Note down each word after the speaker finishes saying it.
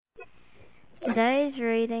Today's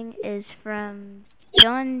reading is from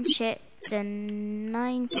John chapter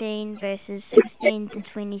 19, verses 16 to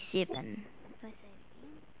 27.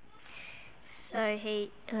 So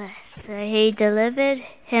he delivered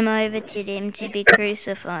him over to them to be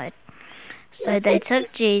crucified. So they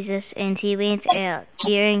took Jesus, and he went out,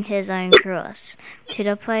 bearing his own cross, to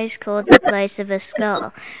the place called the place of a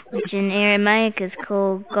skull, which in Aramaic is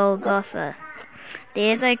called Golgotha.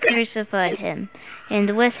 There they crucified him,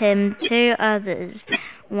 and with him 2 others,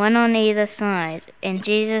 one on either side, and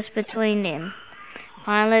Jesus between them.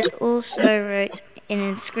 Pilate also wrote an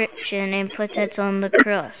inscription and put it on the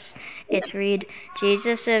cross. It read,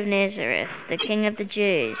 "Jesus of Nazareth, the King of the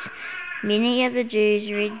Jews." Many of the Jews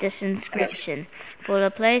read this inscription, for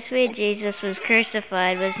the place where Jesus was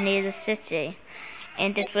crucified was near the city,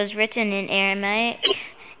 and it was written in Aramaic,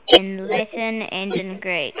 in Latin, and in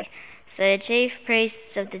Greek. So the chief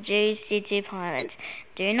priests of the Jews said to Pilate,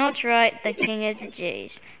 "Do not write the King of the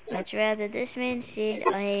Jews, but rather this man said,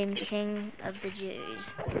 'I am King of the Jews.'"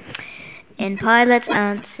 And Pilate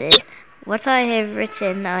answered, "What I have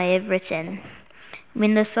written, I have written."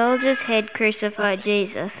 When the soldiers had crucified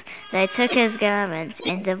Jesus, they took his garments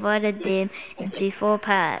and divided them into 4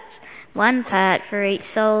 parts, 1 part for each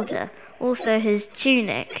soldier, also his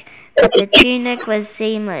tunic. But the tunic was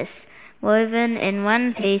seamless, woven in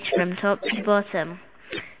one piece from top to bottom.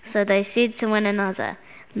 So they said to one another,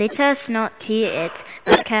 "Let us not tear it,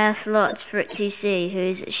 but cast lots for it to see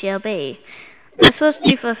whose it shall be." This was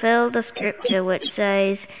to fulfill the scripture which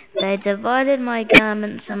says, "They divided my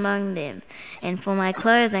garments among them, and for my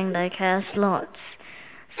clothing they cast lots."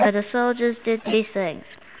 So the soldiers did these things.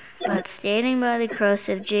 But standing by the cross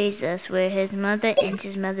of Jesus were his mother and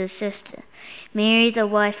his mother's sister, Mary the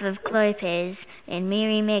wife of Clopas, and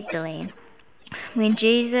Mary Magdalene. When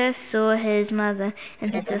Jesus saw his mother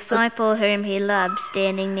and the disciple whom he loved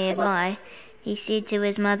standing nearby, he said to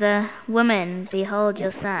his mother, "Woman, behold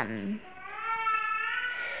your son."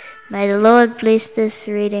 May the Lord bless this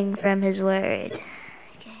reading from his word.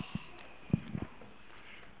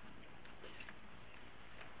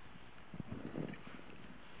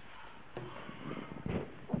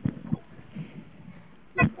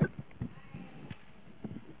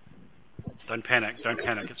 Don't panic,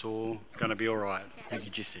 it's all going to be all right. Thank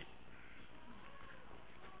you, Jesse.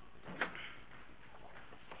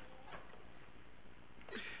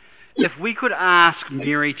 If we could ask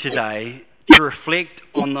Mary today to reflect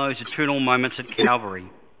on those eternal moments at Calvary,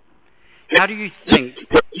 how do you think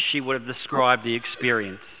she would have described the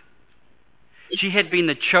experience? She had been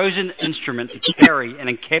the chosen instrument to carry and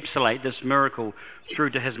encapsulate this miracle through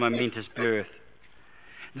to his momentous birth.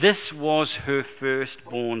 This was her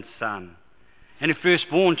firstborn son and her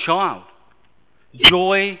firstborn child.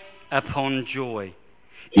 Joy upon joy.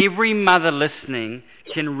 Every mother listening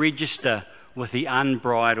can register with the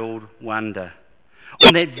unbridled wonder.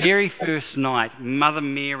 On that very first night, Mother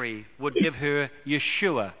Mary would give her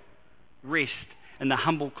Yeshua rest in the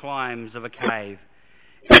humble climes of a cave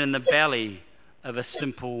and in the belly of a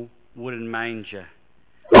simple wooden manger,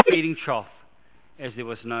 a feeding trough, as there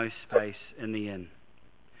was no space in the inn.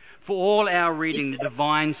 For all our reading the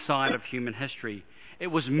divine side of human history, it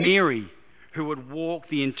was Mary who would walk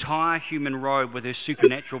the entire human road with her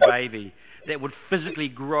supernatural baby that would physically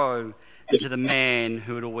grow into the man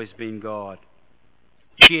who had always been God.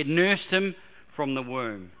 She had nursed him from the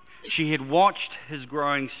womb. She had watched his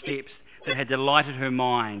growing steps that had delighted her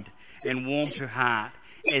mind and warmed her heart,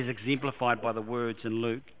 as exemplified by the words in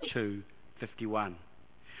Luke 2:51.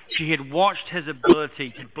 She had watched his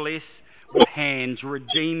ability to bless with hands,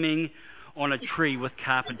 redeeming on a tree with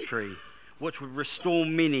carpentry, which would restore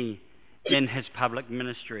many in his public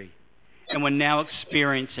ministry, and were now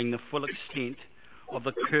experiencing the full extent of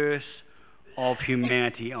the curse of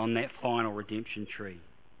humanity on that final redemption tree.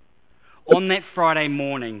 On that Friday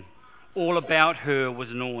morning, all about her was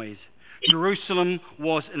noise. Jerusalem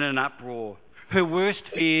was in an uproar. Her worst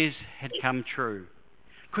fears had come true.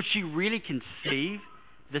 Could she really conceive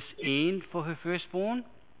this end for her firstborn?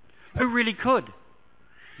 Who really could?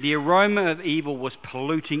 The aroma of evil was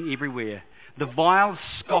polluting everywhere. The vile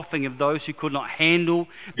scoffing of those who could not handle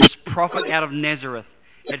this prophet out of Nazareth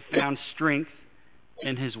had found strength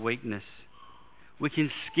in his weakness. We can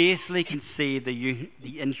scarcely conceive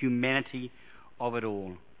the inhumanity of it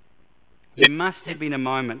all. There must have been a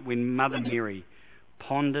moment when Mother Mary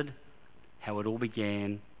pondered how it all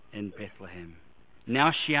began in Bethlehem.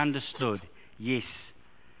 Now she understood, yes,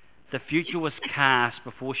 the future was cast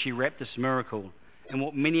before she wrapped this miracle in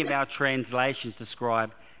what many of our translations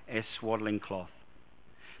describe as swaddling cloth.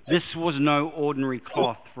 This was no ordinary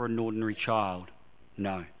cloth for an ordinary child.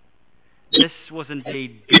 No. This was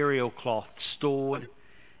indeed burial cloth stored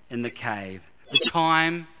in the cave. The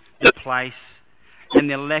time, the place, and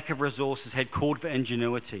their lack of resources had called for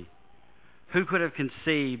ingenuity. Who could have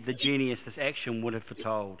conceived the genius this action would have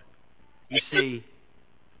foretold? You see,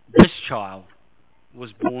 this child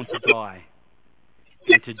was born to die,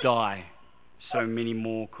 and to die so many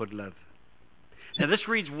more could live. Now this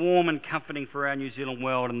reads warm and comforting for our New Zealand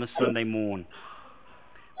world on this Sunday morn.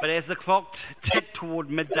 But as the clock ticked toward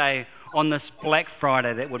midday on this Black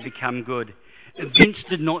Friday that would become good, events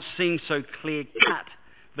did not seem so clear-cut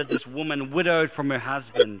that this woman widowed from her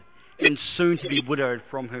husband and soon to be widowed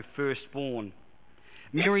from her firstborn.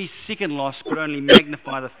 Mary's second loss could only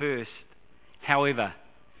magnify the first. However,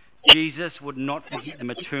 Jesus would not forget the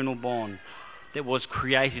maternal bond that was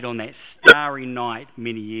created on that starry night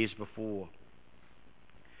many years before.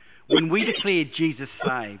 When we declare Jesus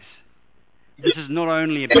saves, this is not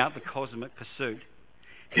only about the cosmic pursuit.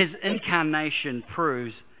 His incarnation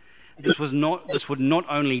proves this would not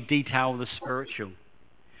only detail the spiritual.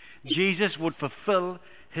 Jesus would fulfill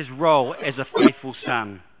his role as a faithful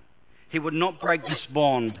son. He would not break this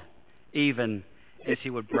bond, even as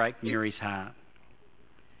he would break Mary's heart.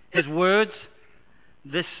 His words,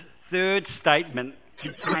 this third statement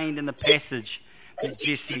contained in the passage that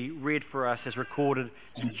Jesse read for us as recorded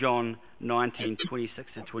in John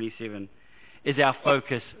 19:26-27, is our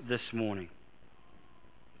focus this morning.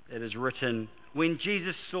 It is written, when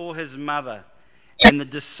Jesus saw his mother and the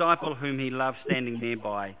disciple whom he loved standing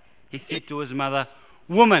nearby, he said to his mother,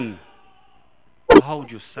 "Woman,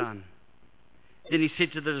 behold your son." Then he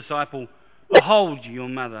said to the disciple, "Behold your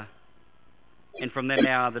mother." And from that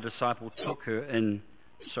hour the disciple took her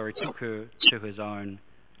to his own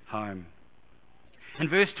home. In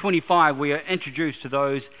verse 25 we are introduced to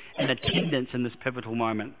those in attendance in this pivotal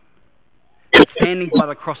moment. Standing by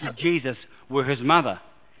the cross of Jesus were his mother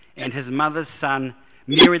and his mother's son,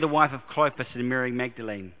 Mary the wife of Clopas and Mary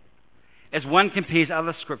Magdalene. As one compares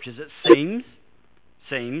other scriptures, it seems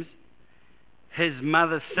his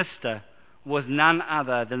mother's sister was none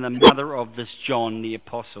other than the mother of this John the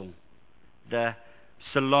Apostle, the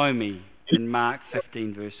Salome in Mark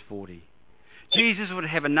 15 verse 40. Jesus would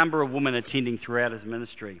have a number of women attending throughout his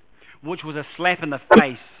ministry, which was a slap in the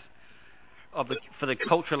face for the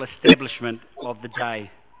cultural establishment of the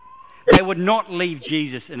day. They would not leave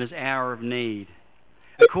Jesus in his hour of need.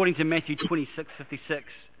 According to Matthew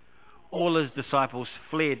 26:56, all his disciples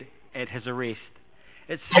fled at his arrest.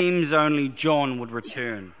 It seems only John would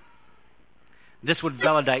return. This would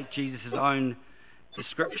validate John's own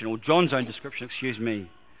description,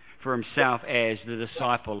 for himself as the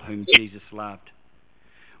disciple whom Jesus loved.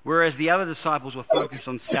 Whereas the other disciples were focused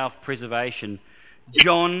on self-preservation,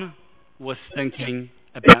 John was thinking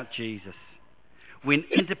about Jesus. When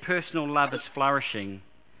interpersonal love is flourishing,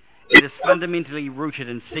 it is fundamentally rooted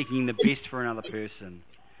in seeking the best for another person.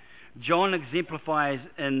 John exemplifies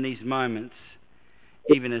in these moments,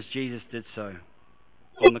 even as Jesus did so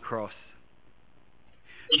on the cross.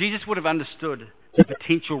 Jesus would have understood the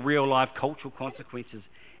potential real-life cultural consequences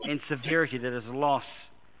and severity that his loss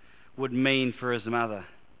would mean for his mother.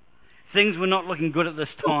 Things were not looking good at this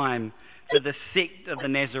time for the sect of the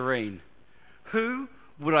Nazarene. Who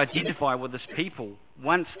would identify with this people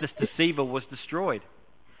once this deceiver was destroyed?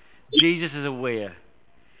 Jesus is aware.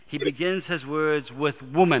 He begins his words with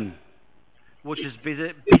woman, which is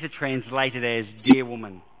better translated as dear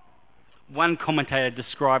woman. One commentator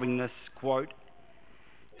describing this, quote,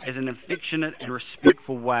 as an affectionate and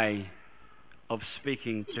respectful way of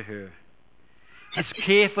speaking to her. His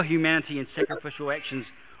care for humanity and sacrificial actions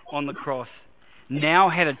on the cross now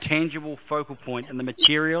had a tangible focal point in the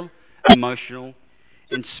material, emotional,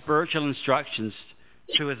 and spiritual instructions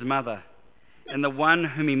to his mother and the one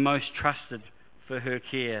whom he most trusted for her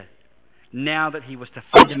care, now that he was to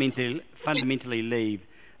fundamentally leave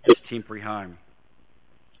this temporary home.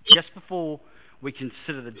 Just before we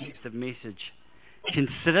consider the depth of message,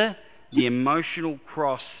 consider the emotional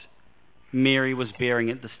cross Mary was bearing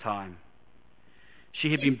at this time.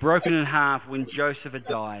 She had been broken in half when Joseph had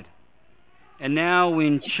died. And now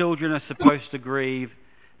when children are supposed to grieve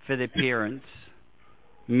for their parents,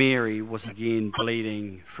 Mary was again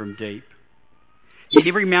bleeding from deep. Yet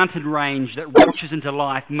every mountain range that reaches into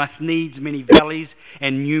life must needs many valleys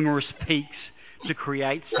and numerous peaks to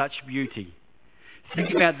create such beauty.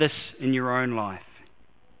 Think about this in your own life.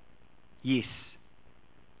 Yes,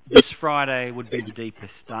 this Friday would be the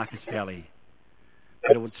deepest, darkest valley,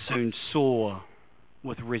 but it would soon soar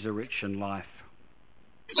with resurrection life.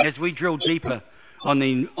 As we drill deeper on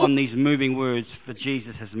these moving words for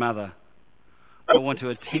Jesus, his mother, I want to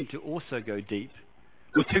attempt to also go deep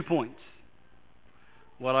with 2 points.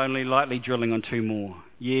 while only lightly drilling on two more.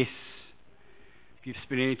 Yes, if you've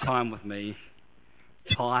spent any time with me,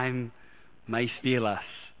 time may steal us,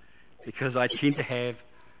 because I tend to have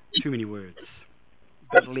too many words.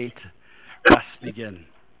 But let us begin.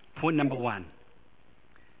 Point number one.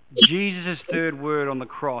 Jesus' third word on the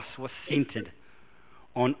cross was centered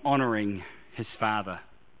on honouring his father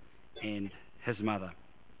and his mother.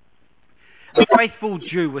 A faithful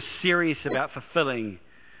Jew was serious about fulfilling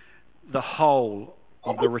the whole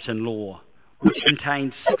of the written law, which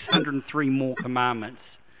contained 603 more commandments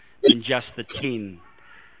than just the 10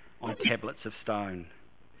 on tablets of stone.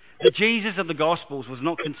 The Jesus of the Gospels was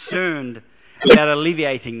not concerned about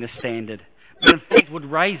alleviating this standard, but in fact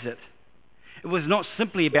would raise it. It was not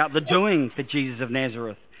simply about the doing for Jesus of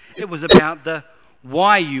Nazareth. It was about the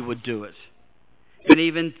why you would do it, and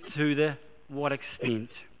even to the what extent.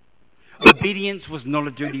 Obedience was not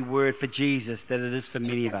a dirty word for Jesus that it is for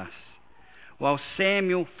many of us. While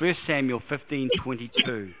 1 Samuel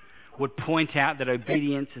 15:22 would point out that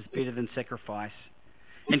obedience is better than sacrifice,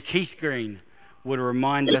 and Keith Green would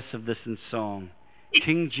remind us of this in song,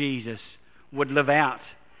 King Jesus would live out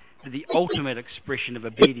that the ultimate expression of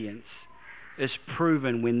obedience is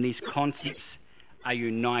proven when these concepts are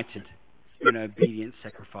united in obedient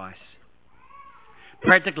sacrifice.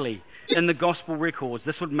 Practically, in the gospel records,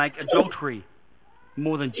 this would make adultery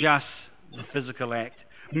more than just the physical act.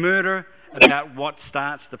 Murder about what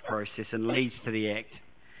starts the process and leads to the act.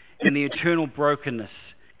 And the eternal brokenness,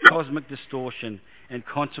 cosmic distortion, and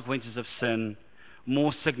consequences of sin,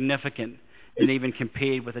 more significant than even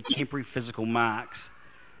compared with the temporary physical marks,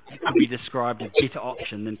 it could be described as a better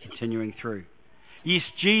option than continuing through. Yes,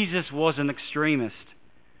 Jesus was an extremist,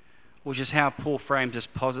 which is how Paul frames us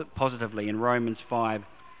positively in Romans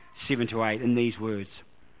 5:7-8 in these words.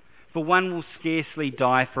 For one will scarcely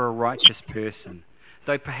die for a righteous person,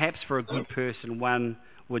 though perhaps for a good person one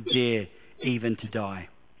would dare even to die.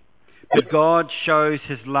 But God shows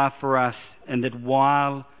his love for us in that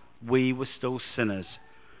while we were still sinners,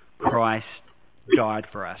 Christ died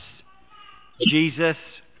for us. Jesus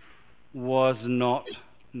was not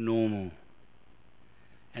normal,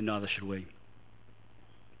 and neither should we.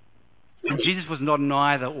 And Jesus was not an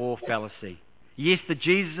either or fallacy. Yes, the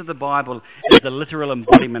Jesus of the Bible is the literal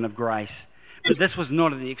embodiment of grace, but this was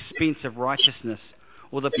not at the expense of righteousness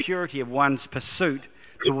or the purity of one's pursuit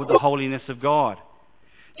toward the holiness of God.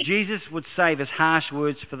 Jesus would save his harsh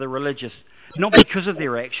words for the religious, not because of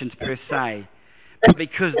their actions per se, but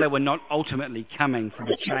because they were not ultimately coming from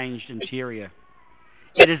a changed interior.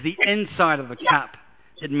 It is the inside of the cup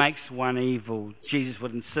that makes one evil, Jesus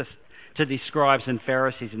would insist to the scribes and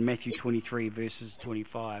Pharisees in Matthew 23, verses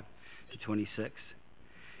 25-26.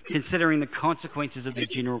 Considering the consequences of their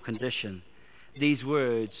general condition, these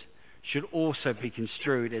words should also be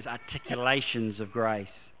construed as articulations of grace.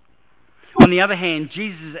 On the other hand,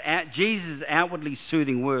 Jesus' outwardly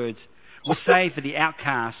soothing words were saved for the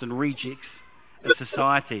outcasts and rejects of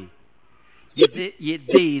society. Yet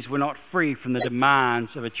these were not free from the demands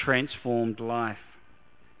of a transformed life.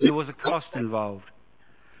 There was a cost involved.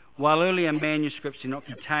 While earlier manuscripts do not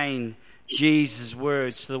contain Jesus'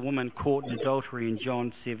 words to the woman caught in adultery in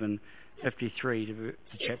John 7:53 to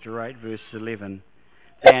chapter 8, verse 11,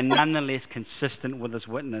 they are nonetheless consistent with his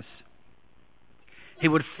witness. He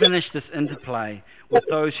would finish this interplay with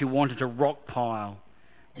those who wanted to rockpile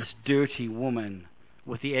this dirty woman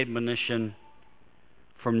with the admonition,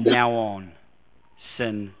 from now on,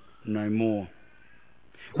 sin no more.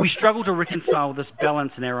 We struggle to reconcile this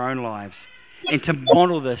balance in our own lives, and to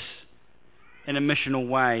model this in a missional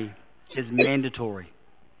way is mandatory.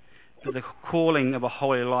 But the calling of a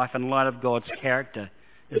holy life in light of God's character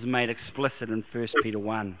is made explicit in 1 Peter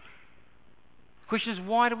 1. The question is,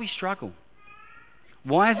 why do we struggle?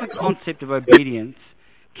 Why is the concept of obedience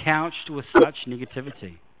couched with such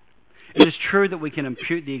negativity? It is true that we can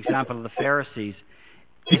impute the example of the Pharisees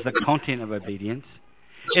as the content of obedience.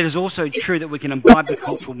 It is also true that we can imbibe the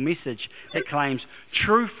cultural message that claims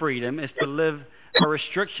true freedom is to live a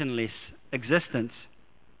restrictionless existence.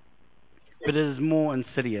 But it is more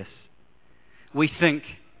insidious. We think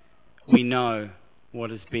we know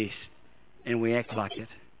what is best, and we act like it.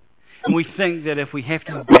 And we think that if we have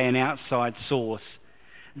to obey an outside source,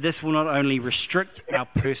 this will not only restrict our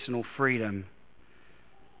personal freedom,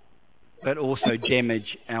 but also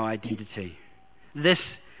damage our identity. This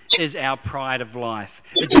is our pride of life.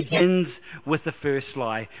 It begins with the first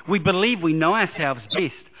lie. We believe we know ourselves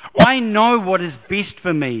best. I know what is best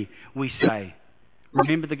for me, we say.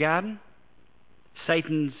 Remember the garden?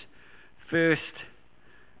 Satan's first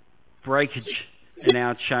breakage in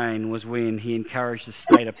our chain was when he encouraged the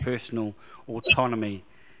state of personal autonomy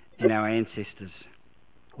in our ancestors.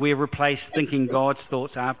 We have replaced thinking God's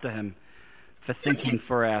thoughts after him for thinking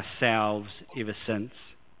for ourselves ever since.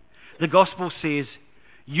 The gospel says,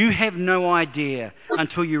 you have no idea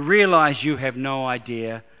until you realize you have no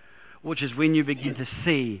idea, which is when you begin to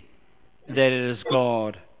see that it is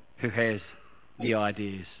God who has the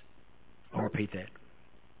ideas. I'll repeat that.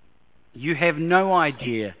 You have no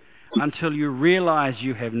idea until you realize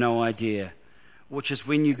you have no idea, which is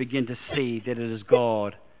when you begin to see that it is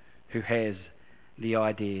God who has the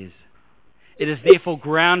ideas. It is therefore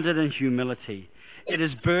grounded in humility. It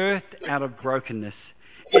is birthed out of brokenness.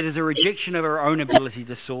 It is a rejection of our own ability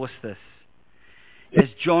to source this. As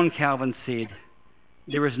John Calvin said,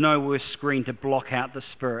 there is no worse screen to block out the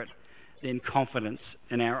Spirit than confidence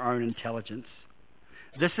in our own intelligence.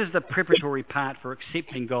 This is the preparatory part for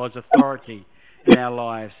accepting God's authority in our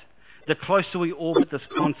lives. The closer we orbit this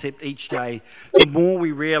concept each day, the more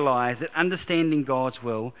we realize that understanding God's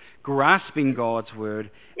will, grasping God's word,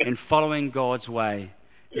 and following God's way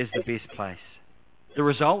is the best place. The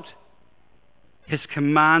result? His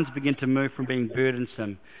commands begin to move from being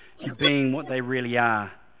burdensome to being what they really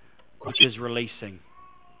are, which is releasing.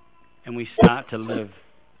 And we start to live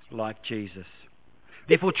like Jesus.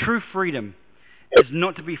 Therefore, true freedom is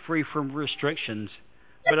not to be free from restrictions,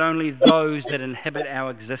 but only those that inhibit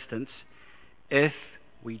our existence if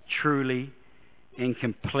we truly and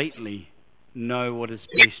completely know what is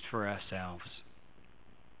best for ourselves.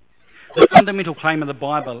 The fundamental claim of the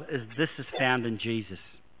Bible is this is found in Jesus.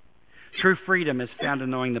 True freedom is found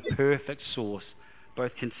in knowing the perfect source,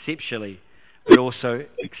 both conceptually but also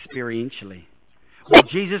experientially. While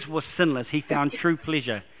Jesus was sinless, he found true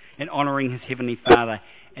pleasure in honouring his heavenly Father,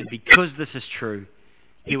 and because this is true,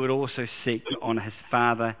 he would also seek to honour his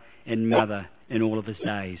father and mother in all of his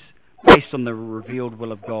days, based on the revealed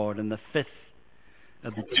will of God in the fifth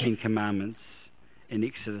of the Ten Commandments in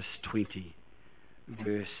Exodus 20,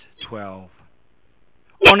 verse 12.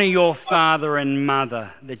 Honour your father and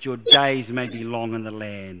mother, that your days may be long in the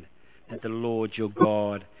land that the Lord your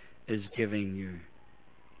God is giving you.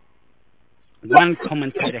 One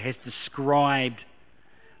commentator has described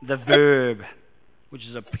the verb, which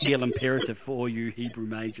is a pale imperative for all you Hebrew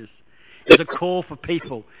majors, as a call for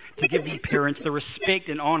people to give their parents the respect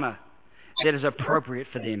and honour that is appropriate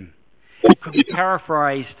for them. It could be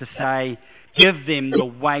paraphrased to say, give them the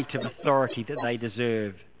weight of authority that they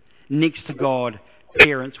deserve. Next to God,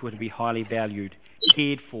 parents were to be highly valued,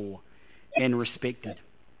 cared for, and respected.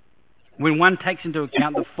 When one takes into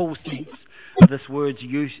account the full sense of this word's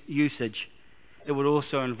usage, it would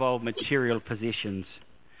also involve material possessions.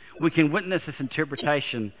 We can witness this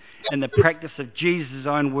interpretation in the practice of Jesus'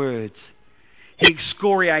 own words. He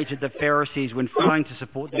excoriated the Pharisees when failing to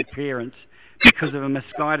support their parents because of a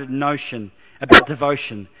misguided notion about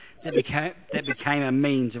devotion that became a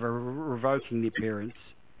means of revoking their parents.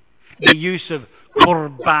 The use of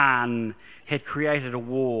korban had created a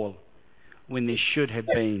wall when there should have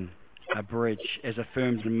been a bridge, as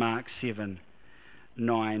affirmed in Mark 7,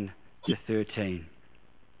 9 to 13.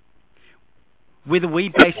 Whether we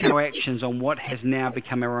base our actions on what has now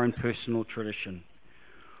become our own personal tradition,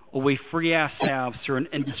 or we free ourselves through an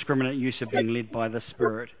indiscriminate use of being led by the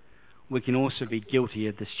Spirit, we can also be guilty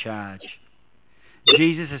of this charge.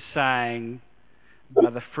 Jesus is saying, by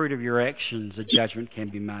the fruit of your actions, a judgment can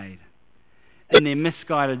be made. In their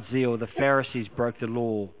misguided zeal, the Pharisees broke the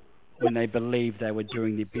law when they believed they were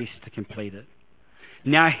doing their best to complete it.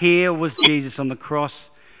 Now here was Jesus on the cross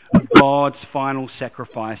of God's final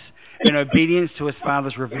sacrifice in obedience to his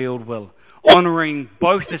Father's revealed will, honouring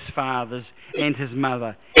both his fathers and his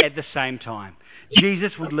mother at the same time.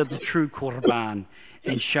 Jesus would live the true korban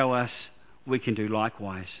and show us we can do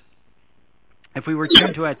likewise. If we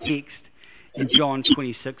return to our text in John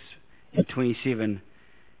 26 and 27,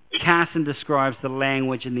 Carson describes the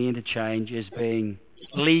language in the interchange as being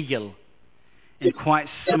legal and quite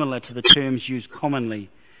similar to the terms used commonly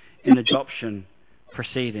in adoption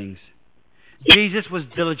proceedings. Jesus was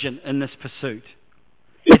diligent in this pursuit.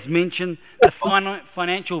 As mentioned, the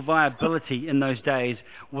financial viability in those days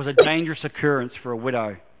was a dangerous occurrence for a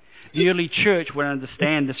widow. The early church would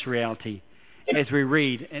understand this reality, as we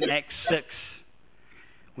read in Acts 6,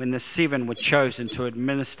 when the 7 were chosen to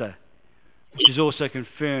administer, which is also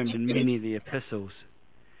confirmed in many of the epistles.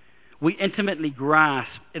 We intimately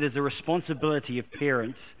grasp it is a responsibility of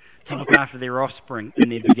parents to look after their offspring in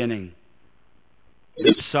their beginning.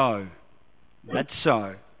 That's so that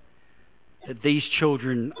these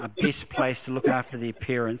children are best placed to look after their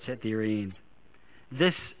parents at their end.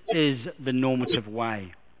 This is the normative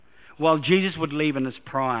way. While Jesus would leave in his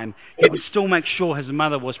prime, he would still make sure his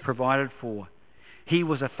mother was provided for. He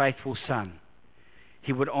was a faithful son.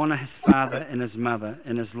 he would honour his father and his mother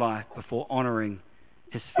in his life before honouring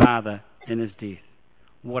his father in his death.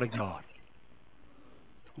 What a God.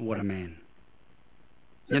 What a man.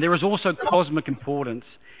 Now, there is also cosmic importance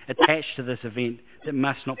attached to this event that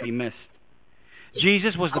must not be missed.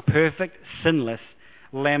 Jesus was the perfect, sinless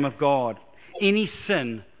Lamb of God. Any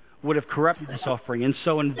sin would have corrupted this offering and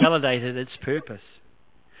so invalidated its purpose.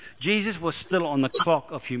 Jesus was still on the clock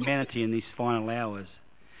of humanity in these final hours.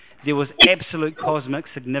 There was absolute cosmic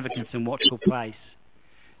significance in what took place.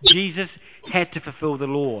 Jesus had to fulfill the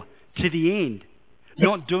law to the end.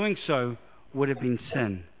 Not doing so would have been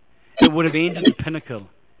sin. It would have ended the pinnacle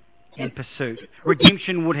and pursuit.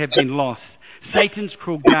 Redemption would have been lost. Satan's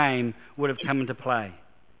cruel game would have come into play,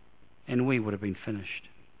 and we would have been finished.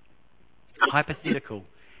 Hypothetical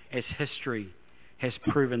as history has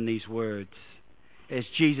proven these words, as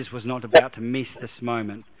Jesus was not about to miss this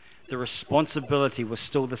moment, the responsibility was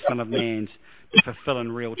still the Son of Man's to fulfill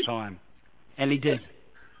in real time. And he did.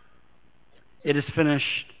 It is finished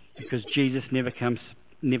because Jesus never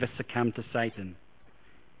succumbed to Satan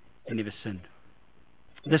and never sinned.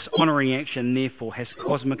 This honouring action, therefore, has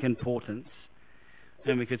cosmic importance,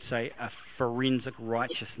 and we could say a forensic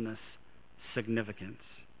righteousness significance.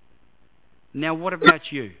 Now, what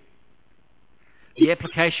about you? The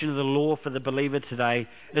application of the law for the believer today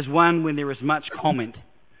is one when there is much comment.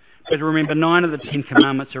 But remember, 9 of the 10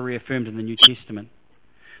 commandments are reaffirmed in the New Testament.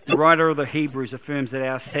 The writer of the Hebrews affirms that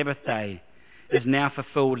our Sabbath day is now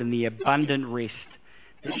fulfilled in the abundant rest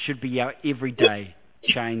that should be our everyday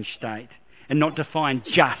changed state, and not defined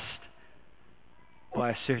just by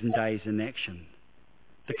a certain day's inaction.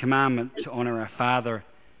 The commandment to honour our father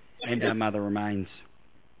and our mother remains.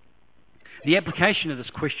 The application of this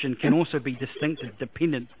question can also be distinctive,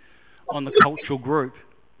 dependent on the cultural group.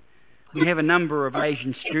 We have a number of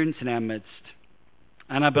Asian students in our midst,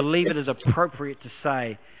 and I believe it is appropriate to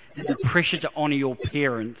say that the pressure to honour your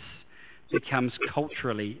parents becomes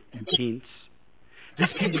culturally intense. This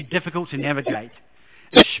can be difficult to navigate,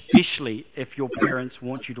 especially if your parents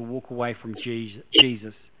want you to walk away from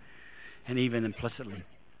Jesus, and even implicitly.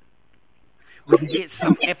 We can get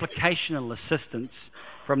some applicational assistance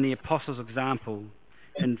from the Apostles' example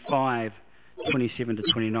in 5:27 to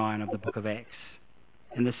 29 of the book of Acts,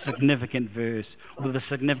 and the significant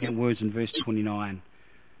words in verse 29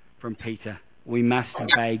 from Peter: we must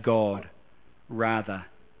obey God rather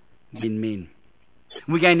than men.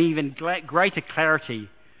 We gain even greater clarity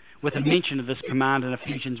with a mention of this command in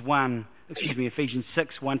Ephesians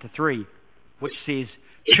 6, 1 to 3, which says,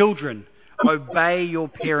 children, obey your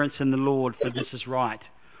parents in the Lord, for this is right.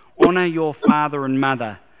 Honour your father and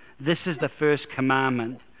mother. This is the first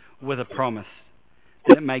commandment with a promise,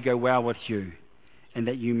 that it may go well with you, and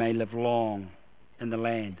that you may live long in the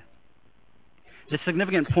land. The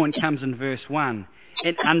significant point comes in verse 1,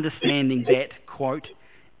 in understanding that, quote,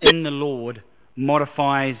 in the Lord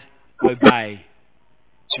modifies obey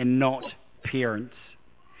and not parents.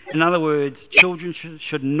 In other words, children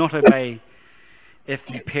should not obey if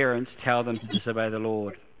their parents tell them to disobey the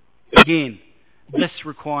Lord. Again, this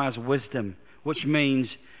requires wisdom, which means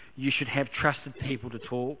you should have trusted people to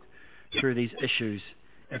talk through these issues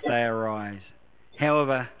if they arise.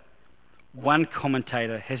 However, one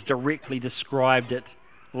commentator has directly described it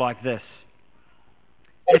like this: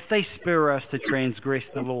 if they spur us to transgress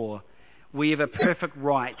the law, we have a perfect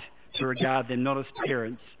right to regard them not as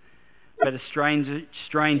parents, but as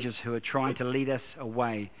strangers who are trying to lead us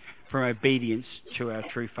away from obedience to our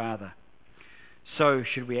true Father. So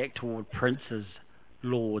should we act toward princes,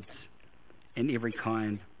 lords, and every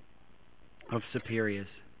kind of superiors.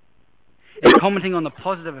 And commenting on the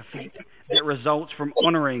positive effect that results from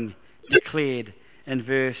honouring declared in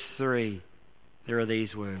verse 3, there are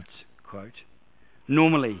these words, quote,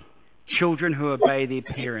 normally, children who obey their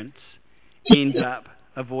parents end up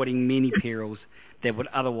avoiding many perils that would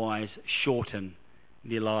otherwise shorten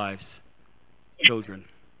their lives. Children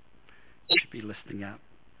should be listening up.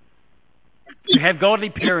 To have godly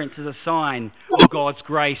parents is a sign of God's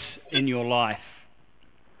grace in your life,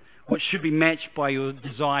 which should be matched by your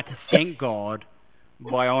desire to thank God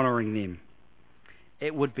by honouring them.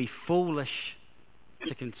 It would be foolish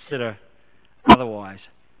to consider otherwise.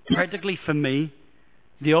 Practically for me,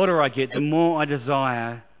 the older I get, the more I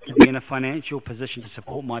desire to be in a financial position to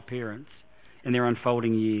support my parents in their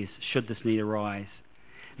unfolding years, should this need arise.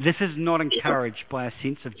 This is not encouraged by a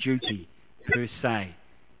sense of duty per se,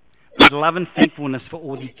 but love and thankfulness for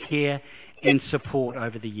all the care and support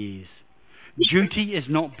over the years. Duty is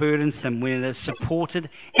not burdensome when it is supported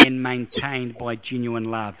and maintained by genuine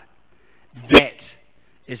love. That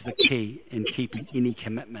is the key in keeping any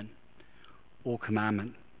commitment or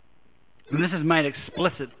commandment. And this is made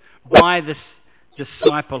explicit by this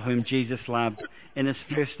disciple whom Jesus loved in his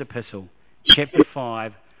first epistle, chapter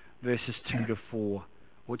 5, verses 2 to 4,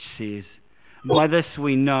 which says, "By this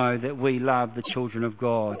we know that we love the children of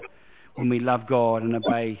God, when we love God and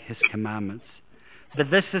obey his commandments. But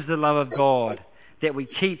this is the love of God, that we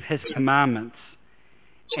keep his commandments,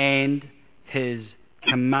 and his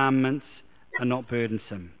commandments are not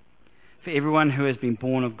burdensome. For everyone who has been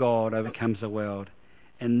born of God overcomes the world,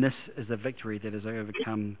 and this is the victory that has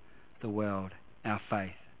overcome the world, our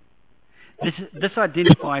faith." This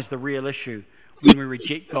identifies the real issue when we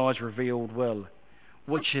reject God's revealed will,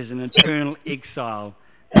 which is an eternal exile,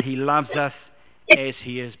 that he loves us as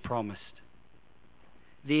he has promised.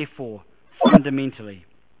 Therefore, fundamentally,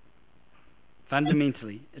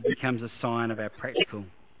 it becomes a sign of our practical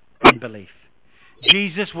unbelief.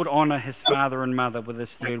 Jesus would honour his father and mother with his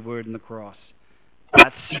third word on the cross.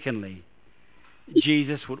 But secondly,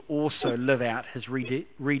 Jesus would also live out his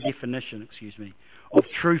redefinition of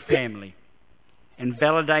true family and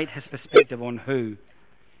validate his perspective on who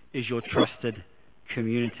is your trusted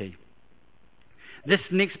community. This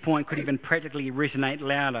next point could even practically resonate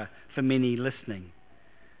louder for many listening.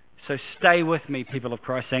 So stay with me, people of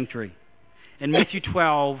Christ Sanctuary. In Matthew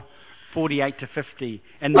 12, 48 to 50,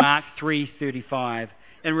 and Mark 3:35,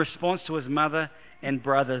 in response to his mother and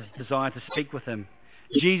brother's desire to speak with him,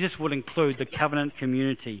 Jesus would include the covenant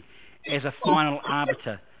community as a final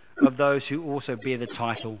arbiter of those who also bear the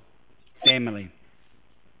title family.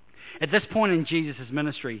 At this point in Jesus'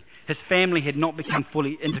 ministry, his family had not become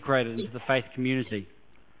fully integrated into the faith community.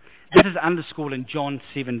 This is underscored in John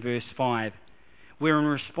 7, verse 5, where in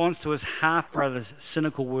response to his half-brother's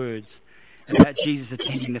cynical words about Jesus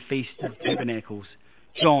attending the Feast of Tabernacles,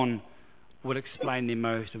 John would explain their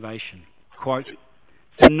motivation. Quote,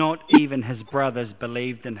 "For not even his brothers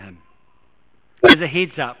believed in him." As a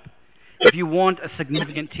heads up, if you want a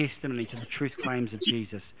significant testimony to the truth claims of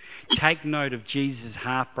Jesus, take note of Jesus'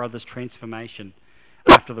 half-brother's transformation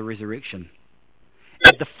after the resurrection.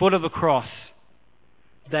 At the foot of the cross,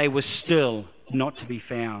 they were still not to be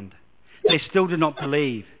found. They still did not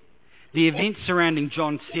believe. The events surrounding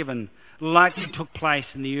John 7 likely took place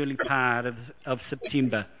in the early part of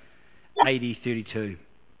September AD 32.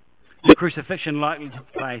 The crucifixion likely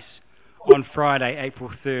took place on Friday,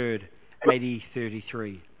 April 3rd, AD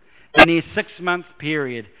 33. The near 6-month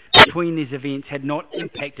period between these events had not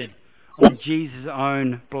impacted on Jesus'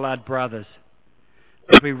 own blood brothers.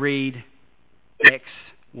 But we read Acts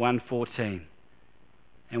 1:14,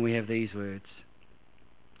 and we have these words.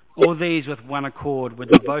 "All these with one accord were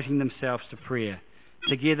devoting themselves to prayer,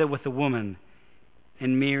 together with the woman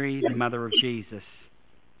and Mary, the mother of Jesus,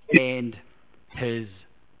 and his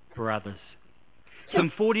brothers." Some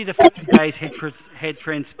 40 to 50 days had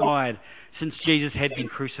transpired since Jesus had been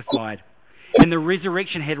crucified, and the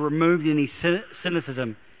resurrection had removed any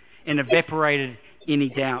cynicism and evaporated any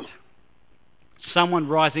doubt. Someone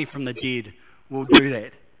rising from the dead will do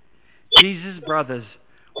that. Jesus' brothers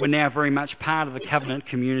were now very much part of the covenant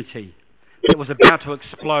community that was about to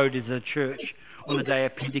explode as a church on the day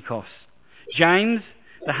of Pentecost. James,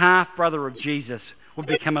 the half-brother of Jesus, would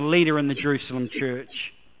become a leader in the Jerusalem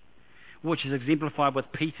church, which is exemplified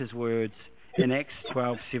with Peter's words in Acts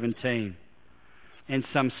 12:17. And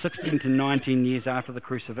some 16 to 19 years after the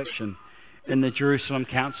crucifixion, in the Jerusalem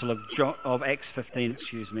Council of Acts 15,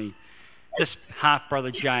 this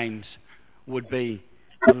half-brother James would be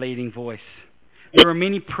the leading voice. There are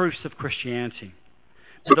many proofs of Christianity,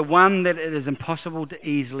 but the one that it is impossible to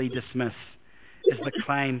easily dismiss is the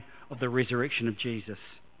claim of the resurrection of Jesus.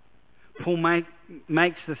 Paul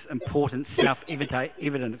makes this important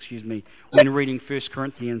self-evident, when reading 1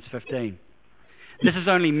 Corinthians 15. This is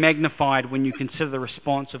only magnified when you consider the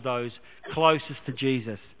response of those closest to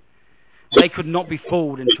Jesus. They could not be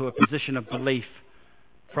fooled into a position of belief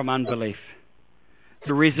from unbelief.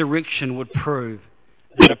 The resurrection would prove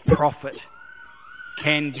that a prophet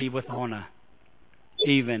can be with honour,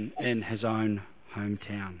 even in his own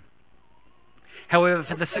hometown. However,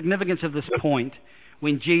 for the significance of this point,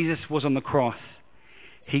 when Jesus was on the cross,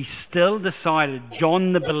 he still decided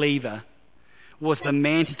John the believer was the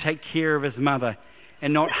man to take care of his mother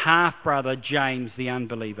and not half-brother James the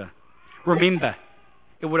unbeliever. Remember,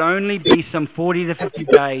 it would only be some 40 to 50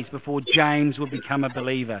 days before James would become a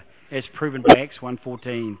believer, as proven by Acts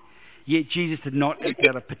 1:14. Yet Jesus did not act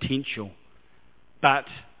out of potential, but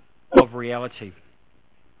of reality.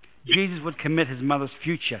 Jesus would commit his mother's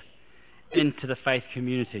future into the faith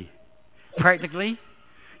community. Practically,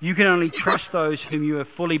 you can only trust those whom you have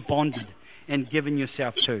fully bonded and given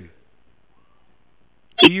yourself to.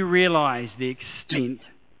 Do you realize the extent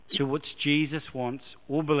to which Jesus wants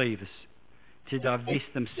all believers to divest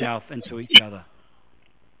themselves into each other.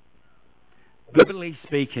 Biblically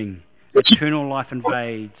speaking, eternal life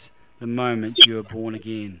invades the moment you are born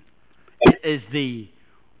again. It is the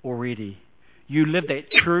already. You live that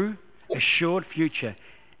true, assured future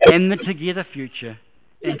and the together future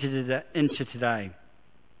into today.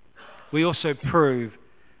 We also prove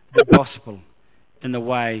the gospel in the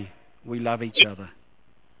way we love each other.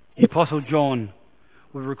 The Apostle John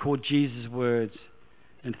will record Jesus' words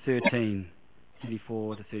in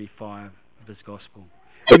 13:34 to 35 of his gospel.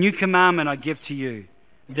 A new commandment I give to you,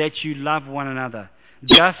 that you love one another,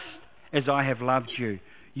 just as I have loved you.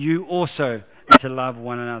 You also are to love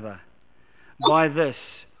one another. By this,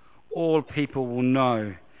 all people will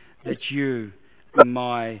know that you are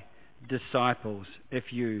my disciples,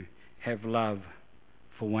 if you have love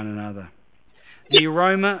for one another. The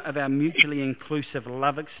aroma of our mutually inclusive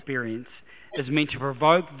love experience is meant to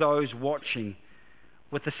provoke those watching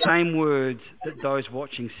with the same words that those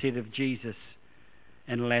watching said of Jesus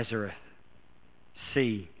and Lazarus.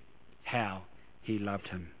 See how he loved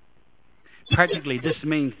him. Practically, this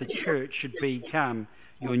means the church should become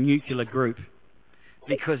your nuclear group,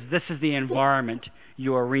 because this is the environment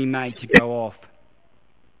you are remade to go off.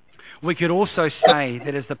 We could also say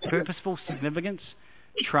that as the purposeful significance,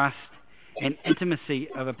 trust, and intimacy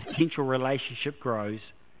of a potential relationship grows,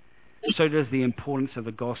 so does the importance of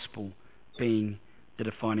the gospel being the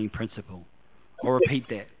defining principle. I'll repeat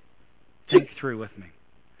that. Think through with me.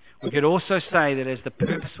 We could also say that as the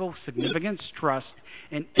purposeful significance, trust,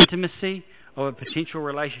 and intimacy of a potential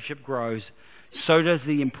relationship grows, so does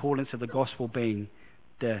the importance of the gospel being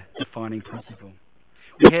the defining principle.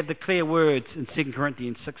 We have the clear words in 2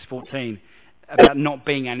 Corinthians 6:14 about not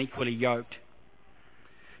being unequally yoked.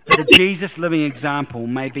 But the Jesus living example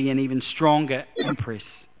may be an even stronger impress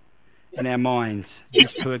in our minds.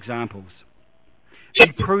 Just two examples.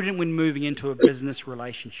 Be prudent when moving into a business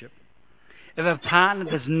relationship. If a partner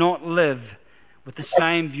does not live with the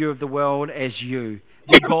same view of the world as you,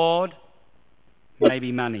 their God may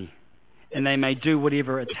be money, and they may do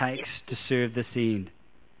whatever it takes to serve this end.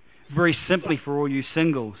 Very simply, for all you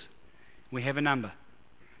singles, we have a number.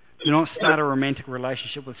 Do not start a romantic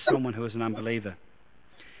relationship with someone who is an unbeliever,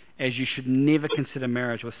 as you should never consider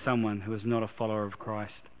marriage with someone who is not a follower of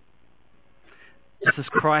Christ. This is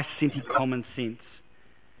Christ-centered common sense,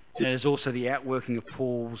 and it is also the outworking of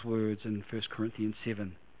Paul's words in 1 Corinthians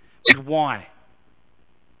 7. But why?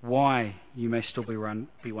 Why, you may still be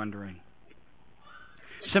wondering.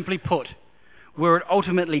 Simply put, where it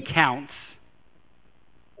ultimately counts,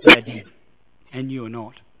 they are dead, and you are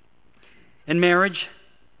not. In marriage,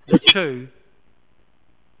 the two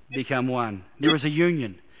become one. There is a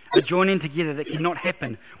union, a joining together that cannot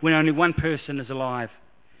happen when only one person is alive.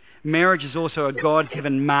 Marriage is also a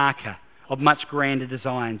God-given marker of much grander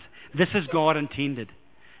designs. This is God intended.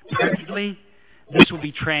 Practically, this will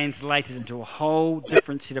be translated into a whole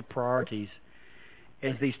different set of priorities,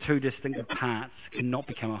 as these two distinct parts cannot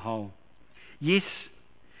become a whole. Yes,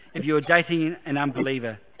 if you are dating an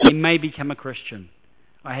unbeliever, they may become a Christian.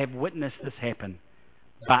 I have witnessed this happen.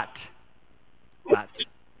 But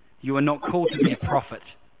you are not called to be a prophet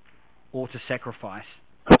or to sacrifice,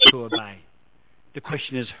 but to obey. The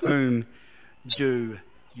question is, whom do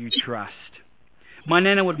you trust? My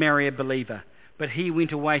nana would marry a believer, but he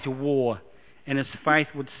went away to war, and his faith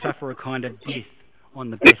would suffer a kind of death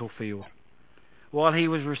on the battlefield. While he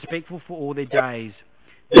was respectful for all their days,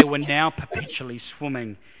 they were now perpetually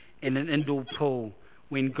swimming in an indoor pool,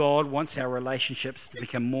 when God wants our relationships to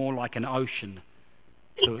become more like an ocean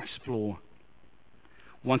to explore.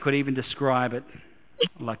 One could even describe it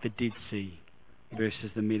like the Dead Sea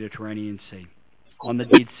versus the Mediterranean Sea. On the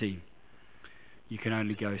Dead Sea, you can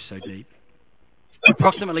only go so deep.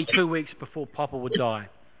 Approximately 2 weeks before Papa would die,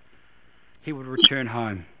 he would return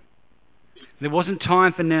home. There wasn't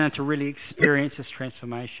time for Nana to really experience this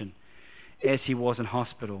transformation as he was in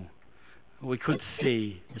hospital. We could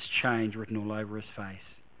see this change written all over his face.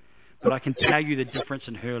 But I can tell you the difference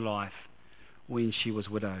in her life when she was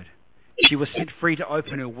widowed. She was set free to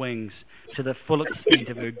open her wings to the full extent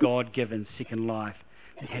of her God-given second life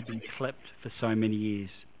that had been clipped for so many years.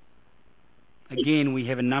 Again, we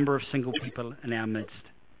have a number of single people in our midst.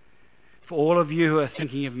 For all of you who are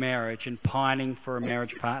thinking of marriage and pining for a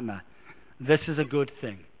marriage partner, this is a good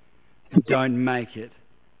thing. Don't make it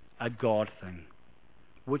a God thing,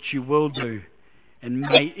 which you will do and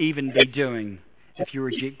may even be doing if you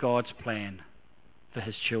reject God's plan for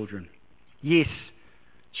his children. Yes,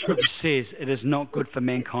 Scripture says it is not good for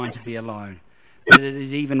mankind to be alone, but it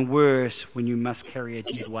is even worse when you must carry a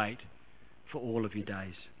dead weight for all of your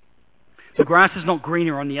days. The grass is not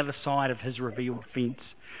greener on the other side of his revealed fence.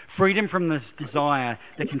 Freedom from this desire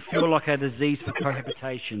that can feel like a disease for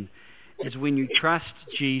cohabitation is when you trust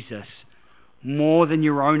Jesus more than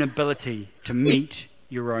your own ability to meet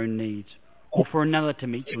your own needs, or for another to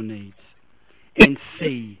meet your needs, and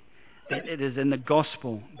see that it is in the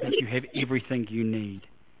gospel that you have everything you need,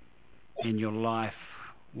 and your life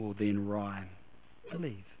will then rhyme.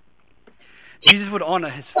 Believe. Jesus would honour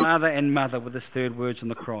his father and mother with his third words on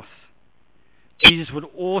the cross. Jesus would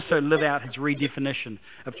also live out his redefinition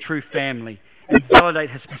of true family and validate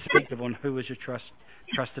his perspective on who is your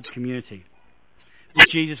trusted community. But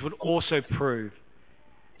Jesus would also prove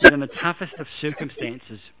that in the toughest of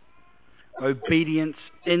circumstances, obedience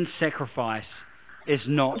in sacrifice is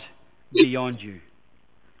not beyond you.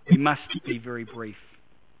 We must be very brief.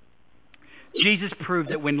 Jesus proved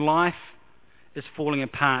that when life is falling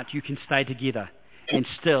apart, you can stay together and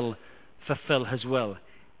still fulfill his will.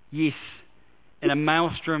 Yes, in a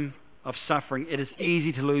maelstrom of suffering, it is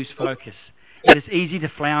easy to lose focus. It is easy to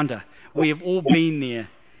flounder. We have all been there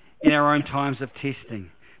in our own times of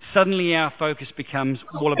testing. Suddenly our focus becomes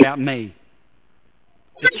all about me.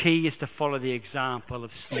 The key is to follow the example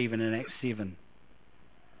of Stephen in Acts 7.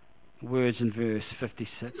 Words in verse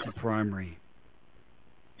 56 are primary.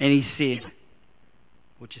 And he said,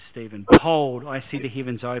 which is Stephen, "Behold, I see the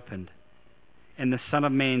heavens opened, and the Son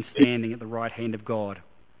of Man standing at the right hand of God."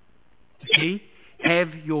 The key?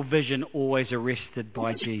 Have your vision always arrested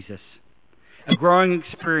by Jesus. A growing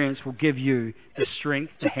experience will give you the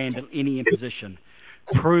strength to handle any imposition,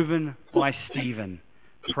 proven by Stephen,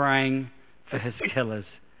 praying for his killers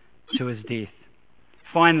to his death.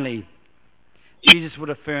 Finally, Jesus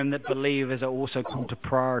would affirm that believers are also called to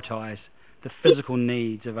prioritize the physical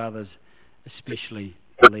needs of others, especially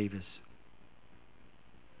believers.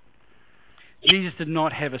 Jesus did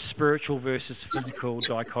not have a spiritual versus physical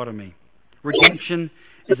dichotomy. Redemption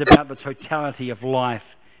is about the totality of life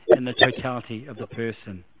and the totality of the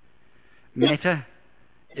person. Matter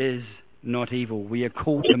is not evil. We are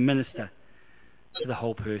called to minister to the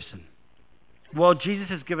whole person. While Jesus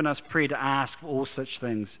has given us prayer to ask for all such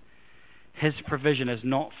things, his provision is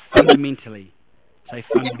not fundamentally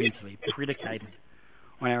predicated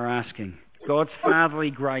on our asking. God's fatherly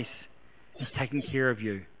grace is taking care of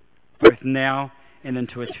you, both now and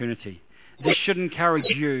into eternity. This should encourage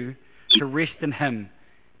you to rest in him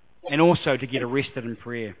and also to get arrested in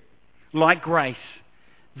prayer. Like grace,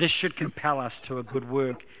 this should compel us to a good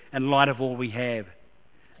work in light of all we have.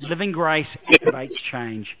 Living grace activates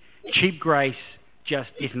change. Cheap grace just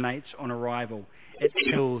detonates on arrival. It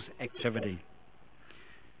kills activity.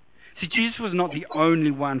 See, Jesus was not the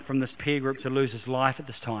only one from this peer group to lose his life at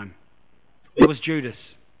this time. There was Judas.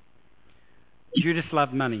 Judas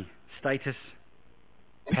loved money, status,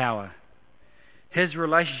 power. His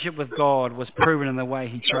relationship with God was proven in the way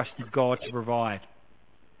he trusted God to provide.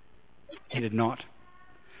 He did not.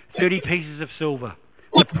 30 pieces of silver,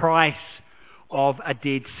 the price of a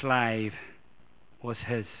dead slave, was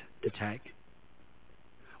his to take.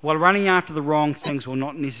 While running after the wrong things will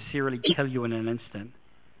not necessarily kill you in an instant,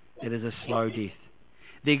 it is a slow death.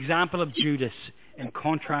 The example of Judas, in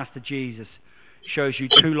contrast to Jesus, shows you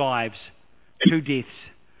two lives, two deaths,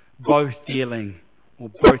 both dealing or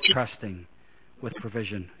both trusting with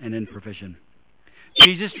provision and in provision.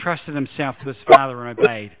 Jesus trusted himself to his Father and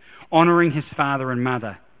obeyed, honouring his father and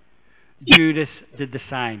mother. Judas did the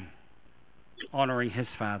same, honouring his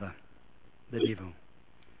father, the devil.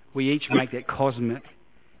 We each make that cosmic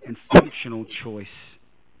and functional choice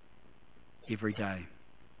every day.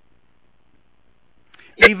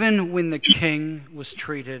 Even when the king was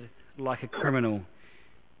treated like a criminal,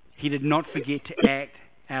 he did not forget to act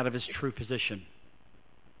out of his true position.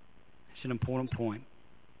 It's an important point.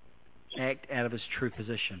 Act out of his true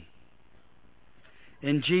position.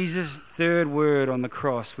 In Jesus' third word on the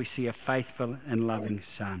cross, we see a faithful and loving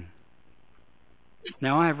Son.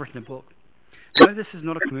 Now, I have written a book. No, this is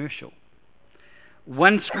not a commercial.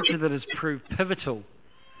 One scripture that has proved pivotal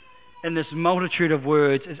in this multitude of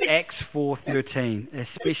words is Acts 4:13,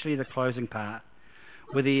 especially the closing part,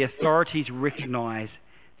 where the authorities recognize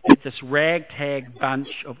that this ragtag bunch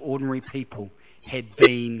of ordinary people had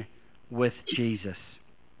been with Jesus.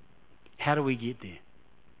 How do we get there?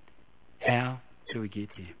 How do we get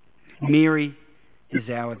there? Mary is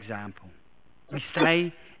our example. We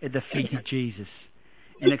stay at the feet of Jesus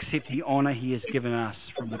and accept the honour he has given us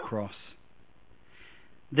from the cross.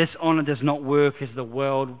 This honour does not work as the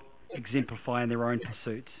world exemplify in their own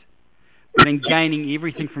pursuits, but in gaining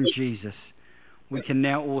everything from Jesus, we can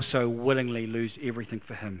now also willingly lose everything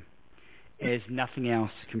for him, as nothing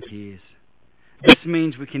else compares. This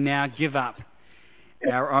means we can now give up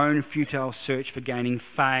our own futile search for gaining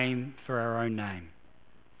fame for our own name,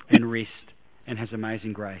 and rest in his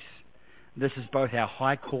amazing grace. This is both our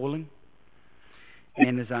high calling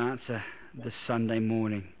and his answer this Sunday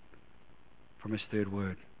morning from his third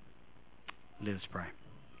word. Let us pray.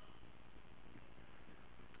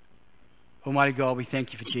 Almighty God, we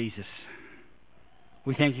thank you for Jesus.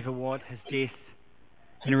 We thank you for what his death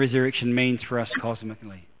and resurrection means for us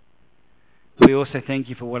cosmically. We also thank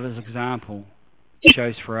you for what his example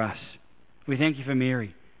shows for us. We thank you for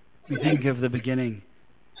Mary. We think of the beginning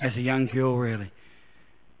as a young girl, really,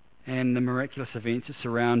 and the miraculous events that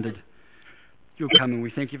surrounded your coming.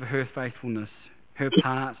 We thank you for her faithfulness, her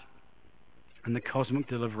part in the cosmic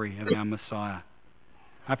delivery of our Messiah.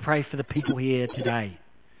 I pray for the people here today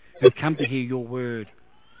who have come to hear your word.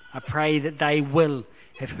 I pray that they will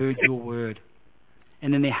have heard your word,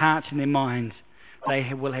 and in their hearts and their minds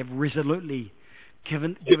they will have resolutely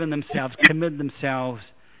given themselves, committed themselves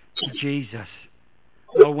to Jesus.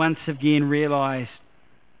 They'll once again realise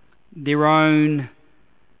their own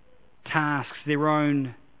tasks, their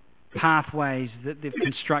own pathways that they've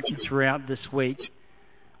constructed throughout this week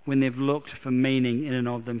when they've looked for meaning in and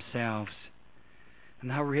of themselves.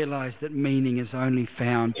 And they'll realise that meaning is only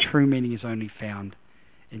found, true meaning is only found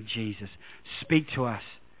in Jesus. Speak to us.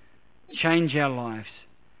 Change our lives.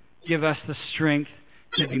 Give us the strength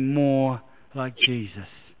to be more like Jesus.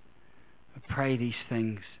 I pray these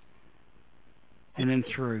things in and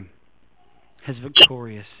through his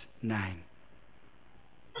victorious name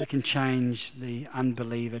that can change the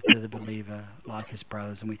unbeliever to the believer like his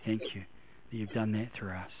brothers. And we thank you that you've done that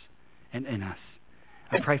through us and in us.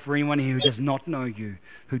 I pray for anyone here who does not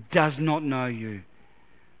know you,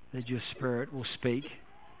 that your Spirit will speak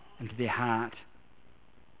into their heart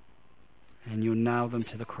and you'll nail them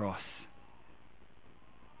to the cross.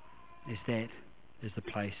 As that is the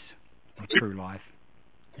place where true life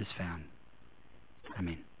is found.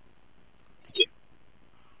 Amen.